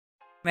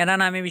मेरा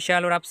नाम है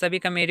विशाल और आप सभी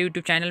का मेरे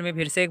YouTube चैनल में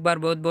फिर से एक बार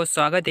बहुत बहुत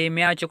स्वागत है।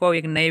 मैं आ चुका हूँ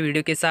एक नए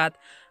वीडियो के साथ।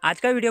 आज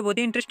का वीडियो बहुत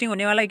ही इंटरेस्टिंग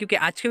होने वाला है क्योंकि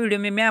आज के वीडियो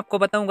में मैं आपको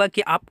बताऊंगा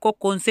कि आपको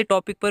कौन से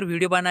टॉपिक पर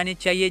वीडियो बनानी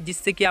चाहिए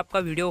जिससे कि आपका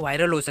वीडियो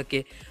वायरल हो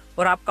सके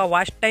और आपका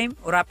वॉच टाइम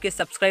और आपके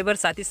सब्सक्राइबर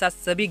साथ ही साथ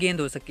सभी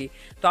गेंद हो सके।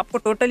 तो आपको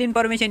टोटल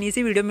इन्फॉर्मेशन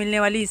इसी वीडियो मिलने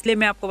वाली, इसलिए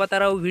मैं आपको बता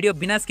रहा हूँ वीडियो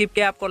बिना स्किप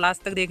के आपको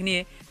लास्ट तक देखनी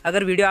है।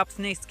 अगर वीडियो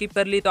आपने स्किप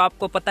कर ली तो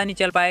आपको पता नहीं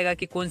चल पाएगा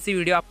कि कौन सी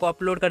वीडियो आपको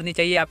अपलोड करनी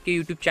चाहिए आपके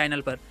यूट्यूब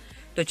चैनल पर।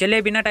 तो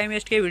चलिए बिना टाइम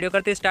वेस्ट के वीडियो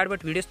करते स्टार्ट।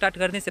 बट वीडियो स्टार्ट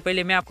करने से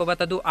पहले मैं आपको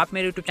बता दूं, आप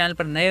मेरे यूट्यूब चैनल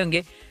पर नए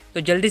होंगे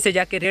तो जल्दी से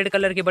जाके रेड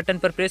कलर के बटन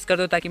पर प्रेस कर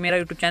दो ताकि मेरा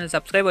यूट्यूब चैनल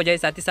सब्सक्राइब हो जाए।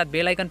 साथ ही साथ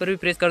बेल आइकन पर भी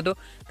प्रेस कर दो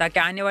ताकि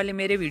आने वाले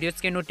मेरे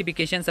वीडियोस के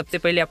नोटिफिकेशन सबसे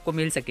पहले आपको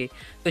मिल सके।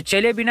 तो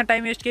चलिए बिना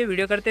टाइम वेस्ट के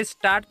वीडियो करते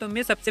स्टार्ट। तो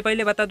मैं सबसे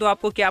पहले बता दूँ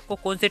आपको कि आपको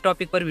कौन से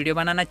टॉपिक पर वीडियो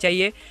बनाना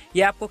चाहिए,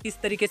 यह आपको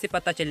किस तरीके से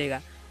पता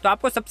चलेगा। तो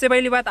आपको सबसे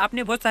पहली बात,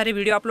 आपने बहुत सारे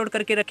वीडियो अपलोड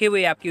करके रखे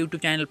हुए हैं आपके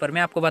यूट्यूब चैनल पर,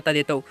 मैं आपको बता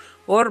देता हूँ।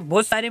 और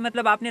बहुत सारे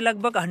मतलब आपने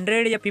लगभग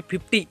 100 या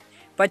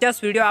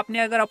 50 वीडियो आपने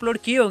अगर अपलोड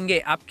किए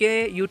होंगे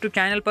आपके यूट्यूब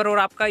चैनल पर, और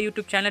आपका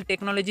यूट्यूब चैनल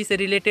टेक्नोलॉजी से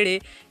रिलेटेड है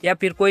या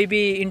फिर कोई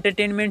भी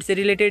इंटरटेनमेंट से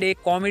रिलेटेड है,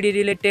 कॉमेडी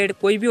रिलेटेड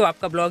कोई भी हो,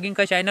 आपका ब्लॉगिंग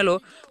का चैनल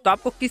हो, तो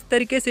आपको किस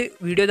तरीके से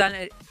वीडियो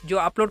जो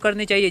अपलोड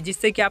करने चाहिए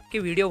जिससे कि आपके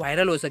वीडियो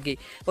वायरल हो सके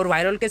और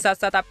वायरल के साथ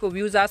साथ आपको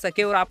व्यूज़ आ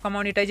सके और आपका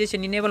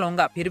मोनेटाइजेशन इनेबल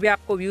होगा फिर भी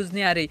आपको व्यूज़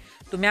नहीं आ रही।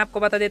 तो मैं आपको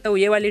बता देता हूँ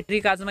ये वाली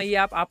ट्रिक आजमाइए।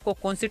 आपको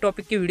कौन से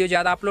टॉपिक की वीडियो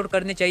ज़्यादा अपलोड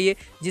करने चाहिए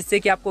जिससे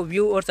कि आपको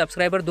व्यू और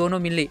सब्सक्राइबर दोनों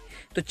मिले।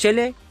 तो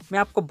चले मैं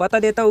आपको बता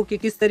देता हूँ कि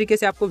किस तरीके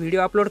से आपको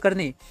वीडियो अपलोड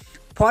करने।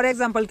 फॉर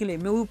एग्जांपल के लिए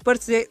मैं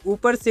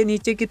ऊपर से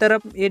नीचे की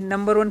तरफ ये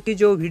नंबर 1 की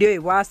जो वीडियो है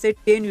वहाँ से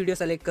 10 वीडियो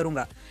सेलेक्ट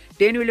करूँगा।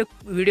 10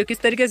 वीडियो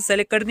किस तरीके से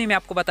सेलेक्ट करनी है मैं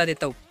आपको बता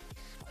देता हूँ।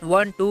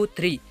 1 2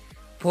 3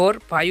 4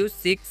 5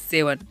 6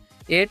 7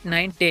 8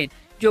 9 10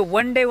 जो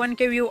 1 day 1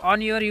 के view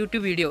on your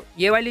YouTube video,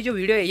 ये वाली जो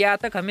वीडियो है यहाँ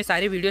तक हमें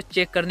सारे वीडियो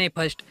चेक करने हैं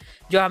फर्स्ट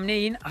जो हमने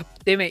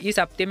इस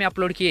हफ्ते में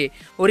अपलोड किए,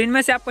 और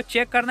इनमें से आपको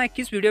चेक करना है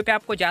किस वीडियो पे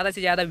आपको ज़्यादा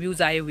से ज़्यादा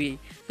व्यूज़ आए हुए हैं।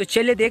 तो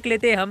चलिए देख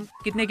लेते हैं हम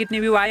कितने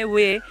व्यू आए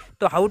हुए हैं।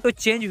 तो how to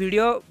change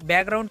video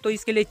background, तो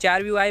इसके लिए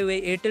 4 व्यू आए हुए।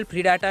 Airtel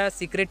free data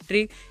secret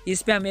trick,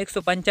 इस पर हमें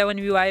 155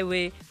 व्यू आए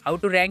हुए। How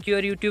to rank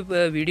your YouTube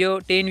video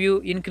 10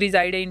 view. Increase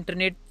idea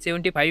internet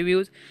 75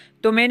 views.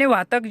 तो मैंने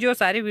वहाँ तक जो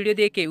सारे वीडियो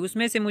देखे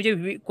उसमें से मुझे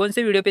कौन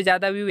से वीडियो पे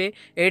ज़्यादा व्यू है,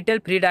 Airtel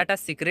free data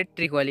secret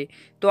trick वाली।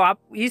 तो आप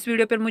इस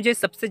वीडियो पर मुझे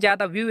सबसे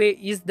ज़्यादा व्यू है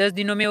इस 10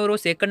 दिनों में, और वो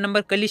सेकंड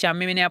नंबर कल ही शाम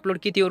में मैंने अपलोड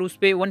की थी और उस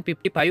पर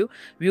 155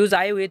 व्यूज़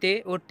आए हुए थे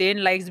और 10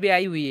 लाइक्स भी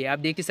आई हुई है। आप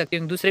देख ही सकते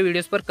हो दूसरे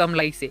वीडियोस पर कम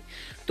लाइक्स है।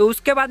 तो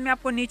उसके बाद मैं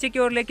आपको नीचे की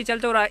ओर लेके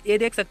चलता हूँ। ये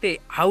देख सकते हैं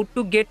how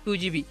to get 2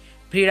 GB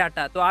free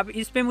data, तो आप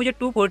इस पर मुझे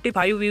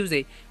 245 व्यूज़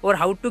है। और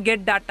हाउ टू गेट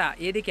डाटा,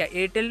 ये देखिए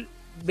Airtel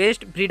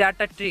best free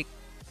data trick,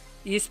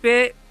 इस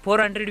पे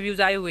 400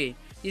 व्यूज़ आए हुए।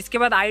 इसके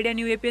बाद आइडिया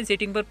न्यू एपीएन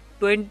सेटिंग पर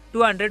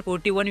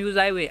 241 व्यूज़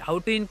आए हुए। हाउ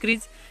टू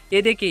इंक्रीज,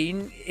 ये देखिए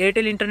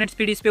एयरटेल इंटरनेट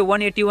स्पीड, इस पे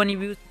 181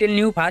 views. Airtel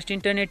new fast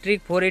internet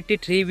trick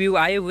 483 view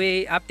आए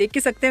हुए। आप देख के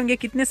सकते होंगे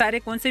कितने सारे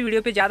कौन से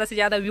वीडियो पे ज़्यादा से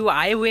ज़्यादा व्यू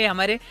आए हुए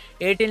हमारे।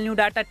 एयरटेल न्यू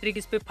डाटा ट्रिक,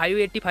 इस पे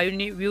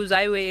 585 व्यूज़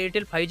आए हुए।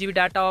 Airtel 5 GB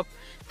data of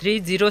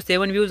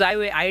 307 views आए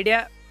हुए।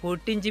 आइडिया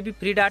 14 GB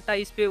फ्री डाटा,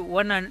 इस पे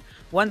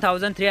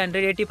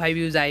 1385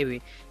 व्यूज़ आए हुए।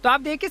 तो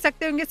आप देख ही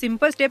सकते होंगे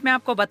सिंपल स्टेप मैं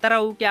आपको बता रहा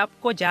हूँ कि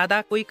आपको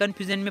ज़्यादा कोई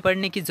कन्फ्यूजन में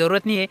पड़ने की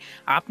ज़रूरत नहीं है।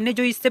 आपने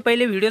जो इससे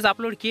पहले वीडियोस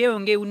अपलोड किए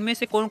होंगे उनमें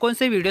से कौन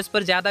से वीडियोस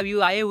पर ज़्यादा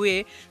व्यू आए हुए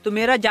हैं। तो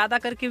मेरा ज़्यादा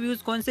करके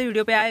व्यूज़ कौन से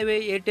वीडियो पे आए हुए,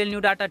 एयरटेल न्यू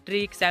डाटा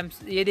ट्रिक,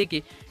 ये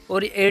देखिए,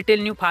 और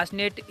एयरटेल न्यू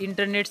फास्टनेट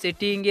इंटरनेट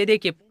सेटिंग, ये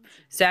देखिए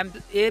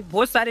ये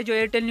बहुत सारे जो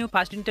Airtel new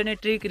fast internet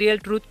trick, real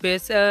truth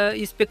face,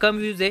 इस पे कम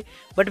व्यूज़ है।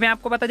 बट मैं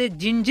आपको बता दें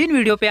जिन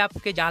वीडियो पे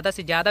आपके ज़्यादा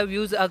से ज़्यादा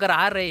व्यूज़ अगर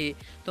आ रहे हैं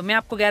तो मैं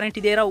आपको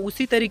गारंटी दे रहा हूँ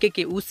उसी तरीके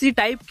के, उसी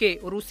टाइप के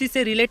और उसी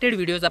से रिलेटेड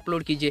वीडियोस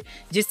अपलोड कीजिए,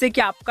 जिससे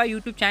कि आपका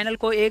यूट्यूब चैनल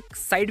को एक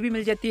साइड भी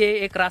मिल जाती है,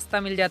 एक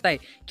रास्ता मिल जाता है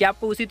कि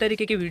आपको उसी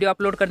तरीके के वीडियो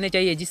अपलोड करने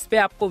चाहिए जिसपे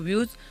आपको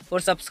व्यूज़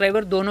और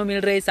सब्सक्राइबर दोनों मिल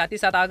रहे हैं। साथ ही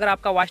साथ अगर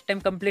आपका वॉच टाइम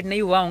कंप्लीट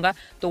नहीं हुआ होगा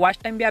तो वॉच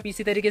टाइम भी आप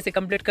इसी तरीके से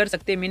कंप्लीट कर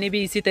सकते हैं। मैंने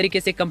भी इसी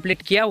तरीके से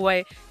कंप्लीट किया हुआ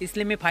है,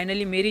 इसलिए मैं फाइनली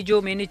मेरी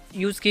जो मैंने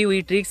यूज़ की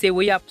हुई ट्रिक्स है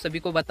वही आप सभी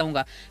को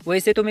बताऊंगा।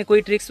 वैसे तो मैं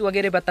कोई ट्रिक्स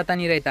वगैरह बताता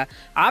नहीं रहता।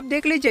 आप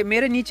देख लीजिए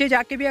मेरे नीचे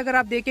जाके भी अगर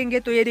आप देखेंगे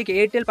तो ये देखिए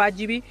एयरटेल 5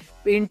 GB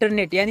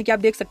इंटरनेट, यानी कि आप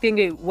देख सकते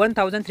हैं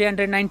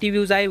 1390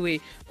 व्यूज़ आए हुए।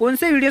 कौन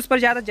से वीडियोस पर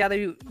ज़्यादा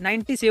view,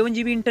 97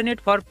 GB internet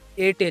for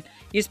Airtel,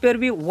 इस पर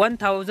भी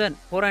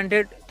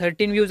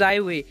 1413 व्यूज़ आए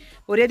हुए।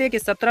 और ये देखिए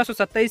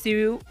 1727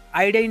 view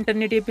idea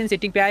internet APN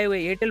setting पे आए हुए।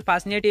 एयरटेल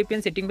फास्टनेट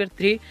एपीएन सेटिंग पर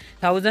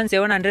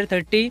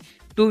 3732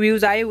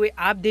 व्यूज़ आए हुए।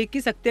 आप देख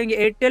ही सकते हैं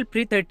Airtel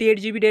free 38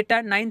 GB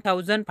data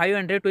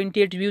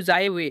 9528 views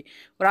आए हुए।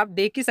 और आप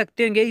देख ही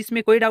सकते होंगे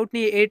इसमें कोई डाउट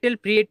नहीं है, एयरटेल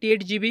फ्री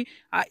 88 GB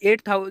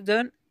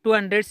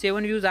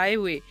 8207 व्यूज़ आए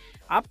हुए।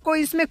 आपको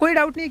इसमें कोई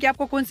डाउट नहीं है कि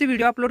आपको कौन सी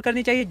वीडियो अपलोड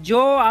करनी चाहिए। जो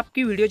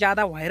आपकी वीडियो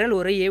ज़्यादा वायरल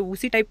हो रही है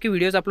उसी टाइप की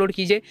वीडियोस अपलोड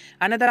कीजिए।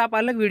 अनदर आप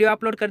अलग वीडियो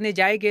अपलोड करने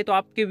जाएंगे तो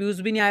आपके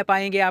व्यूज़ भी नहीं आ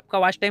पाएंगे, आपका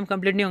वॉच टाइम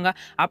कंप्लीट नहीं होगा,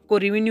 आपको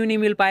रेवेन्यू नहीं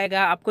मिल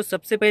पाएगा। आपको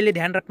सबसे पहले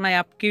ध्यान रखना है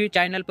आपकी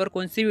चैनल पर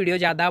कौन सी वीडियो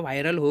ज़्यादा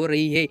वायरल हो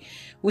रही है,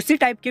 उसी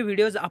टाइप के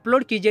वीडियोज़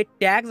अपलोड कीजिए।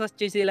 टैग्स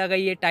अच्छे से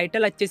लगाइए,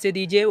 टाइटल अच्छे से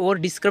दीजिए और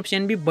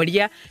डिस्क्रिप्शन भी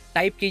बढ़िया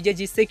टाइप कीजिए,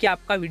 जिससे कि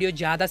आपका वीडियो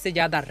ज़्यादा से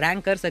ज़्यादा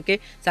रैंक कर सके।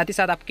 साथ ही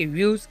साथ आपके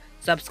व्यूज़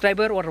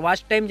सब्सक्राइबर और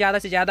वॉच टाइम ज़्यादा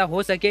से ज़्यादा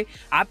हो सके।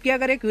 आपकी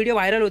अगर एक वीडियो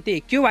वायरल होती है,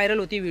 क्यों वायरल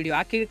होती है वीडियो,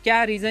 आखिर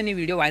क्या रीज़न है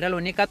वीडियो वायरल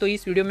होने का, तो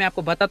इस वीडियो में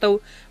आपको बताता हूँ।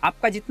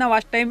 आपका जितना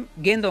वॉच टाइम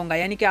गेंद होगा,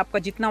 यानी कि आपका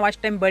जितना वॉच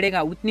टाइम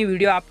बढ़ेगा, उतनी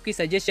वीडियो आपकी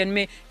सजेशन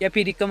में या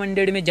फिर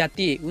रिकमेंडेड में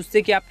जाती है,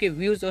 उससे कि आपके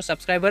व्यूज़ और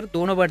सब्सक्राइबर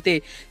दोनों बढ़ते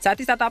हैं। साथ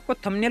ही साथ आपको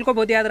थंबनेल को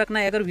बहुत याद रखना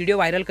है। अगर वीडियो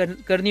वायरल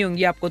करनी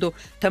होगी आपको, तो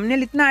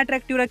थंबनेल इतना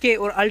अट्रैक्टिव रखिए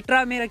और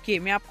अल्ट्रा में रखिए।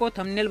 मैं आपको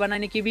थंबनेल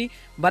बनाने की भी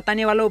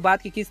बताने वाला हूँ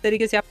बात, कि किस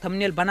तरीके से आप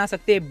थंबनेल बना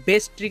सकते हैं।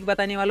 बेस्ट ट्रिक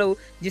बताने वाला हूँ,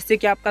 जिससे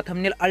कि आपका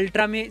थंबनेल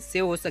अल्ट्रा में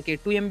सेव हो सके,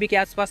 2 MB के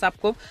आसपास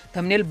आपको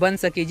थंबनेल बन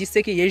सके,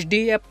 जिससे कि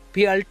HD या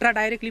फिर अल्ट्रा,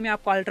 डायरेक्टली मैं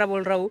आपको अल्ट्रा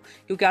बोल रहा हूँ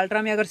क्योंकि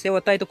अल्ट्रा में अगर सेव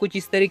होता है तो कुछ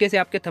इस तरीके से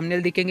आपके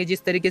थंबनेल दिखेंगे,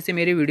 जिस तरीके से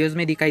मेरे वीडियोज़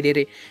में दिखाई दे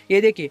रहे।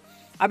 ये देखिए,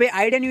 अबे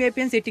आइडिया न्यू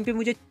APN सेटिंग पे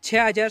मुझे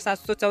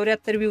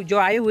 6774 व्यू जो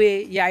आए हुए,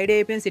 ये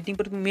आइडिया APN सेटिंग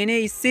पर मैंने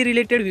इससे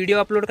रिलेटेड वीडियो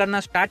अपलोड करना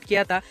स्टार्ट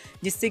किया था,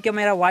 जिससे कि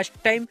मेरा वॉच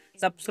टाइम,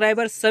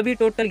 सब्सक्राइबर सभी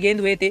टोटल गेंद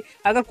हुए थे।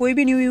 अगर कोई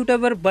भी न्यू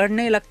यूट्यूबर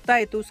बढ़ने लगता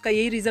है तो उसका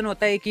यही रीज़न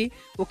होता है कि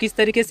वो किस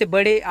तरीके से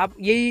बढ़े। आप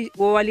यही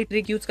वो वाली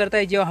ट्रिक यूज़ करता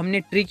है जो हमने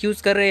ट्रिक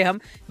यूज़ कर रहे हैं हम,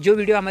 जो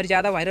वीडियो हमारी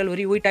ज़्यादा वायरल हो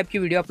रही है वही टाइप की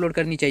वीडियो अपलोड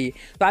करनी चाहिए।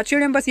 तो आज की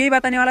वीडियो में बस यही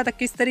बताने वाला था,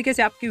 किस तरीके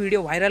से आपकी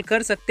वीडियो वायरल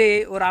कर सकते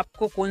हैं और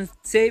आपको कौन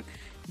से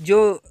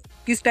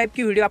किस टाइप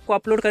की वीडियो आपको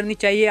अपलोड करनी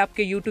चाहिए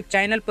आपके यूट्यूब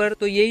चैनल पर।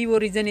 तो यही वो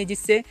रीज़न है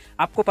जिससे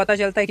आपको पता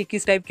चलता है कि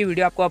किस टाइप की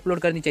वीडियो आपको अपलोड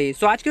करनी चाहिए।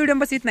 सो आज की वीडियो में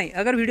बस इतना ही।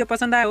 अगर वीडियो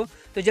पसंद आया हो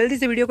तो जल्दी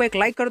से वीडियो को एक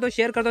लाइक कर दो,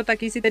 शेयर कर दो,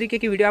 ताकि इसी तरीके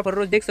की वीडियो आप हर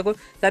रोज देख सको।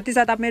 साथ ही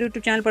साथ आप मेरे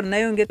यूट्यूब चैनल पर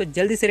नए होंगे तो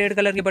जल्दी से रेड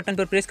कलर के बटन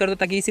पर प्रेस कर दो,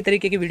 ताकि इसी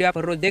तरीके की वीडियो आप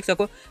हर रोज देख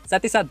सको। साथ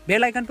ही साथ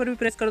बेल आइकन पर भी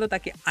प्रेस कर दो,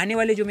 ताकि आने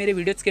वाले जो मेरे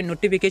वीडियोज़ के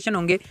नोटिफिकेशन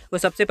होंगे वो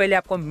सबसे पहले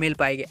आपको मिल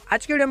पाएंगे।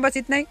 आज की वीडियो में बस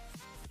इतना ही।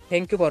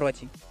 Thank you for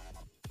watching.